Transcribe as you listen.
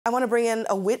I want to bring in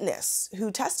a witness who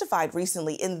testified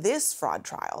recently in this fraud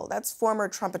trial. That's former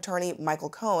Trump attorney Michael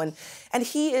Cohen, and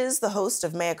he is the host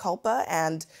of Mea Culpa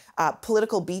and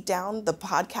Political Beatdown, the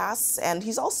podcasts, and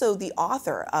he's also the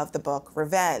author of the book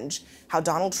Revenge: How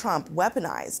Donald Trump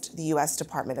Weaponized the U.S.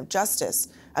 Department of Justice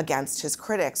Against His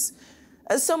Critics.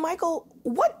 So, Michael,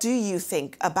 what do you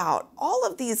think about all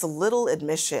of these little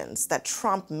admissions that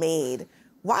Trump made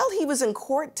while he was in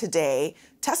court today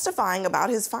testifying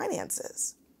about his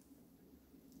finances?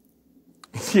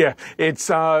 Yeah, it's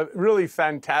really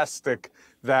fantastic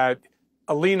that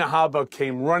Alina Habba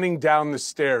came running down the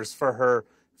stairs for her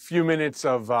few minutes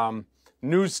of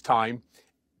news time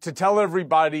to tell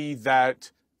everybody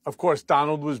that, of course,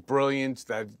 Donald was brilliant,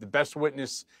 that the best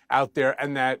witness out there,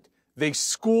 and that they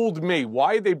schooled me.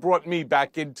 Why they brought me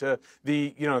back into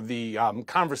the,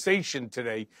 conversation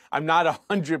today, I'm not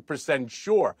 100%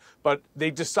 sure. But they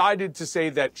decided to say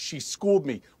that she schooled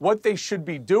me. What they should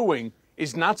be doing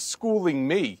is not schooling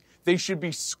me. They should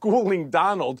be schooling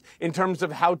Donald in terms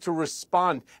of how to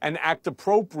respond and act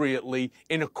appropriately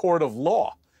in a court of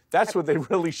law. That's what they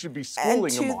really should be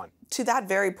schooling him on. To that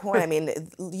very point, I mean,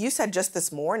 you said just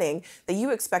this morning that you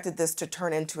expected this to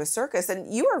turn into a circus,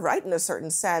 and you are right in a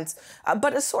certain sense.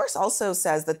 But a source also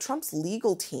says that Trump's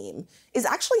legal team is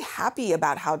actually happy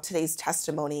about how today's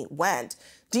testimony went.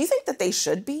 Do you think that they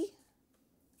should be?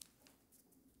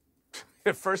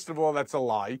 First of all, that's a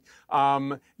lie.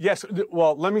 Yes,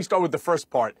 well, let me start with the first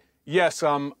part. Yes,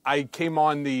 I came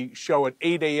on the show at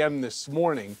 8 a.m. this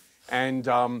morning, and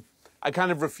I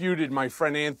kind of refuted my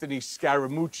friend Anthony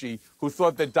Scaramucci, who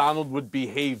thought that Donald would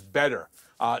behave better.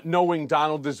 Knowing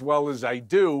Donald as well as I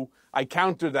do, I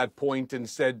countered that point and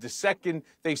said the second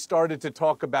they started to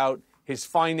talk about his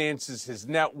finances, his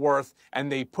net worth,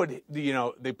 and they put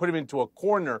him into a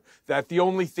corner that the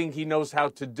only thing he knows how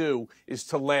to do is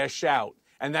to lash out.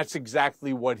 And that's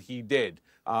exactly what he did.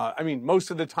 I mean, most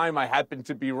of the time I happen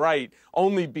to be right,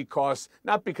 only because,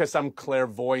 not because I'm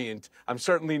clairvoyant. I'm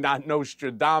certainly not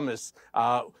Nostradamus.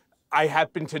 I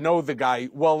happen to know the guy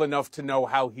well enough to know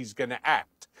how he's going to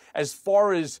act. As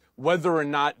far as whether or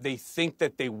not they think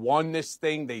that they won this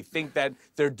thing, they think that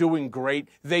they're doing great,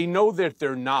 they know that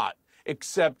they're not.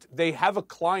 Except they have a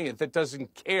client that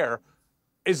doesn't care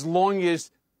as long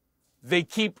as they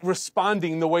keep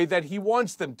responding the way that he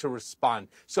wants them to respond.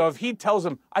 So if he tells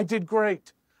them, I did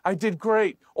great,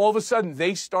 all of a sudden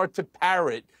they start to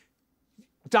parrot,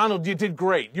 Donald, you did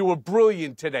great, you were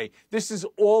brilliant today. This is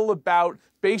all about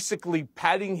basically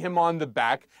patting him on the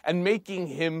back and making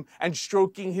him and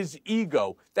stroking his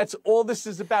ego. That's all this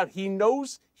is about. He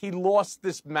knows he lost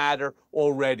this matter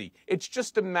already. It's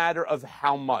just a matter of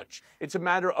how much. It's a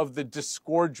matter of the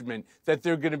disgorgement that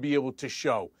they're going to be able to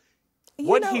show.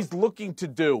 What he's looking to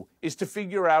do is to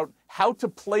figure out how to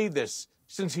play this,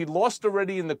 since he lost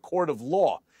already in the court of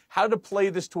law, how to play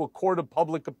this to a court of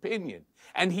public opinion.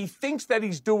 And he thinks that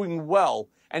he's doing well,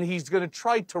 and he's going to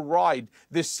try to ride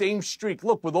this same streak.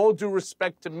 Look, with all due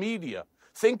respect to media,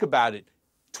 think about it.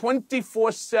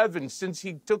 24/7 since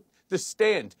he took the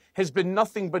stand has been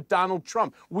nothing but Donald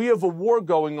Trump. We have a war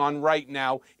going on right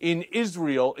now in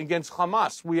Israel against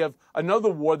Hamas. We have another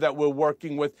war that we're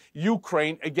working with,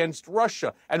 Ukraine against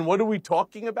Russia. And what are we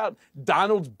talking about?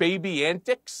 Donald's baby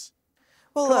antics?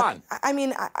 Well, Come look, on. I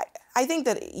mean, I think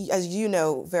that, as you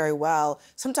know very well,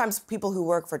 sometimes people who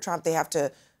work for Trump, they have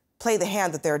to play the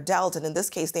hand that they're dealt. And in this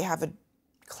case, they have a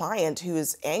client who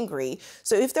is angry.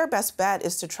 So if their best bet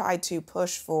is to try to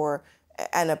push for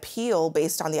an appeal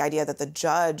based on the idea that the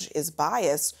judge is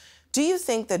biased, do you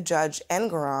think that Judge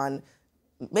Engoron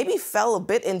maybe fell a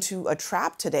bit into a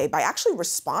trap today by actually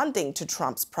responding to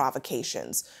Trump's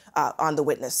provocations on the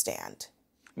witness stand?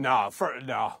 No,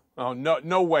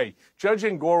 no way. Judge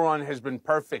Engoron has been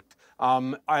perfect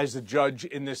as a judge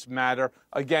in this matter.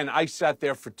 Again, I sat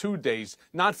there for 2 days,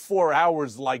 not 4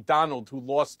 hours like Donald, who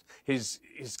lost his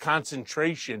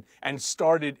concentration and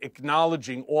started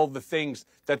acknowledging all the things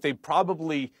that they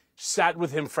probably sat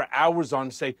with him for hours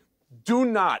on, say, do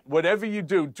not, whatever you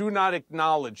do, do not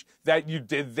acknowledge that you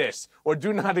did this, or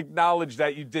do not acknowledge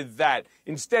that you did that.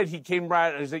 Instead, he came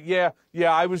right and said, yeah,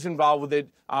 I was involved with it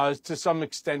to some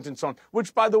extent and so on,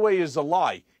 which, by the way, is a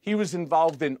lie. He was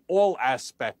involved in all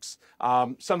aspects,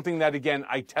 something that, again,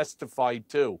 I testified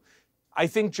to. I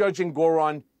think Judge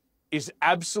Engoron is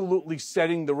absolutely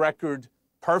setting the record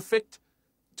perfect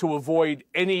to avoid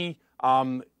any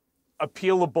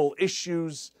appealable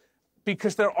issues,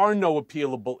 because there are no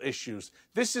appealable issues.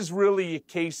 This is really a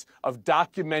case of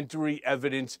documentary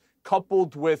evidence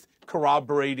coupled with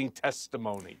corroborating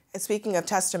testimony. And speaking of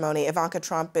testimony, Ivanka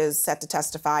Trump is set to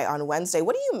testify on Wednesday.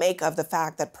 What do you make of the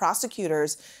fact that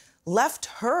prosecutors left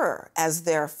her as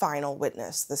their final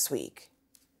witness this week?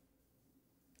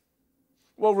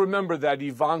 Well, remember that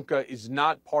Ivanka is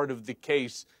not part of the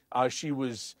case. She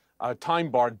was time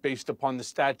barred based upon the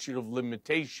statute of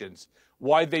limitations.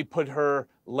 Why they put her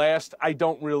last, I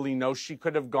don't really know. She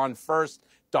could have gone first.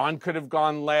 Don could have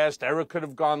gone last. Eric could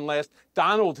have gone last.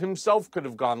 Donald himself could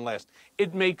have gone last.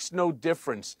 It makes no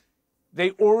difference.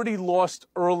 They already lost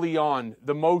early on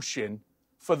the motion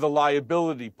for the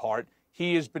liability part.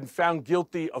 He has been found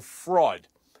guilty of fraud.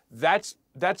 That's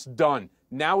done.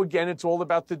 Now, again, it's all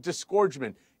about the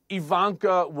disgorgement.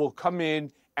 Ivanka will come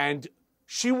in and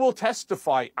she will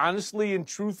testify honestly and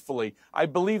truthfully. I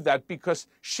believe that because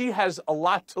she has a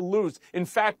lot to lose. In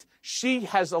fact, she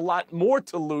has a lot more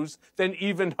to lose than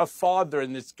even her father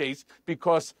in this case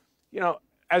because, you know,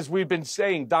 as we've been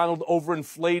saying, Donald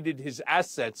overinflated his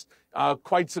assets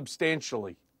quite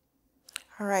substantially.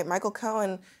 All right, Michael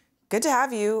Cohen, good to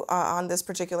have you on this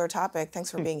particular topic.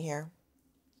 Thanks for being here.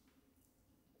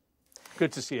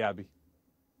 Good to see Abby.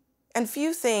 And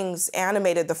few things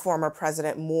animated the former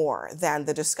president more than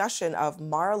the discussion of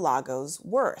Mar-a-Lago's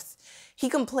worth. He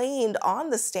complained on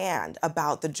the stand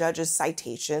about the judge's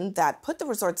citation that put the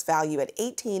resort's value at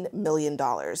 $18 million.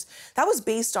 That was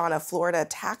based on a Florida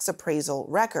tax appraisal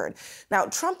record. Now,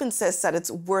 Trump insists that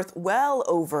it's worth well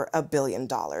over $1 billion.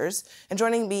 And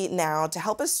joining me now to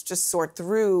help us just sort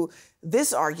through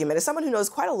this argument is someone who knows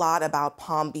quite a lot about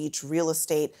Palm Beach real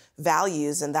estate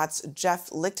values, and that's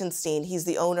Jeff Lichtenstein. He's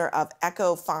the owner of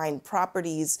Echo Fine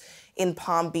Properties in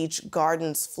Palm Beach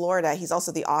Gardens, Florida. He's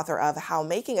also the author of How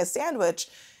Making a Sandwich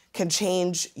Can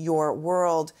Change Your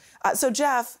World. So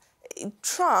Jeff,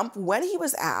 Trump, when he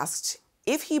was asked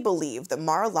if he believed that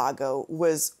Mar-a-Lago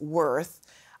was worth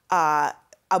 $1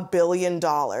 billion,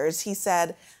 he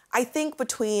said, "I think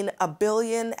between $1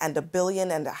 billion and $1.5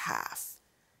 billion."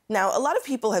 Now, a lot of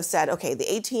people have said, okay, the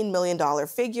 $18 million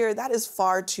figure, that is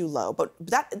far too low. But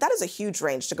that is a huge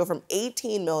range to go from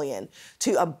 $18 million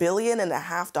to $1.5 billion.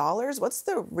 What's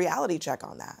the reality check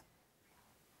on that?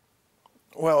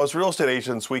 Well, as real estate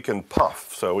agents, we can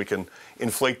puff, so we can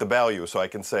inflate the value. So I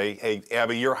can say, hey,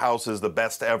 Abby, your house is the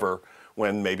best ever,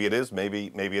 when maybe it is,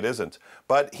 maybe it isn't.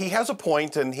 But he has a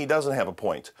point and he doesn't have a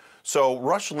point. So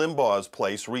Rush Limbaugh's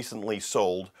place recently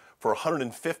sold for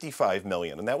 $155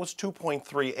 million, and that was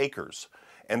 2.3 acres.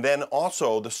 And then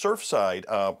also the Surfside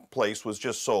place was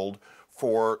just sold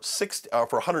for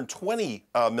 $120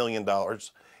 million,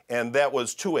 and that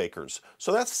was 2 acres.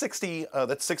 So that's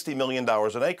 $60 million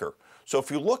an acre. So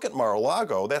if you look at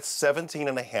Mar-a-Lago, that's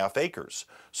 17.5 acres.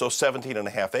 So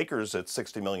 17.5 acres at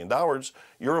 $60 million,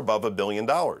 you're above $1 billion.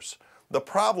 The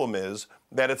problem is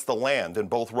that it's the land. In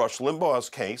both Rush Limbaugh's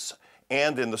case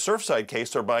and in the Surfside case,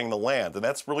 they're buying the land, and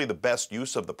that's really the best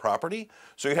use of the property.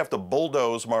 So you have to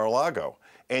bulldoze Mar-a-Lago,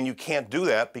 and you can't do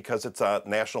that because it's a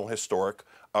National Historic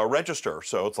Register.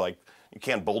 So it's like you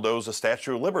can't bulldoze the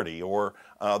Statue of Liberty or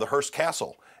the Hearst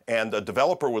Castle. And a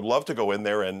developer would love to go in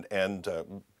there and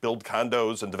build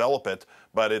condos and develop it,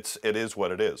 but it is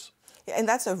what it is. And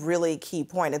that's a really key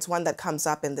point. It's one that comes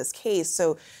up in this case.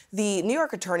 So the New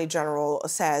York Attorney General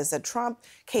says that Trump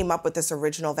came up with this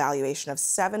original valuation of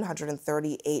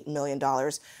 $738 million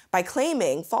by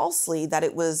claiming falsely that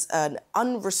it was an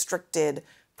unrestricted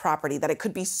property, that it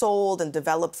could be sold and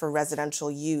developed for residential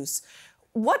use.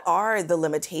 What are the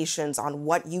limitations on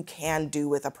what you can do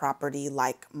with a property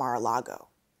like Mar-a-Lago?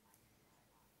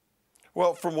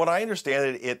 Well, from what I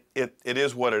understand, it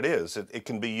is what it is. It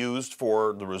can be used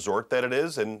for the resort that it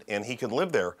is, and he can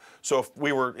live there. So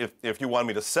if you wanted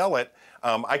me to sell it,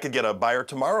 I could get a buyer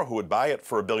tomorrow who would buy it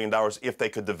for $1 billion if they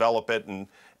could develop it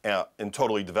and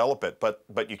totally develop it.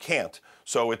 But you can't.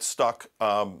 So it's stuck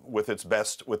with its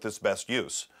best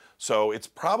use. So it's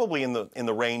probably in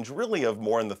the range really of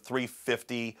more in the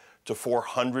 $350 to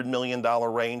 $400 million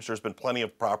range. There's been plenty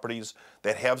of properties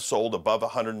that have sold above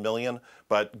 $100 million,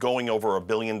 but going over $1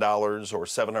 billion or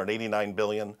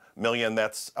 $789 million,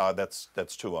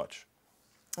 that's too much.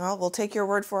 Well, we'll take your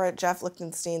word for it, Jeff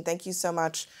Lichtenstein. Thank you so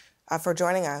much for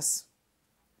joining us.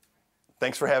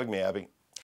 Thanks for having me, Abby.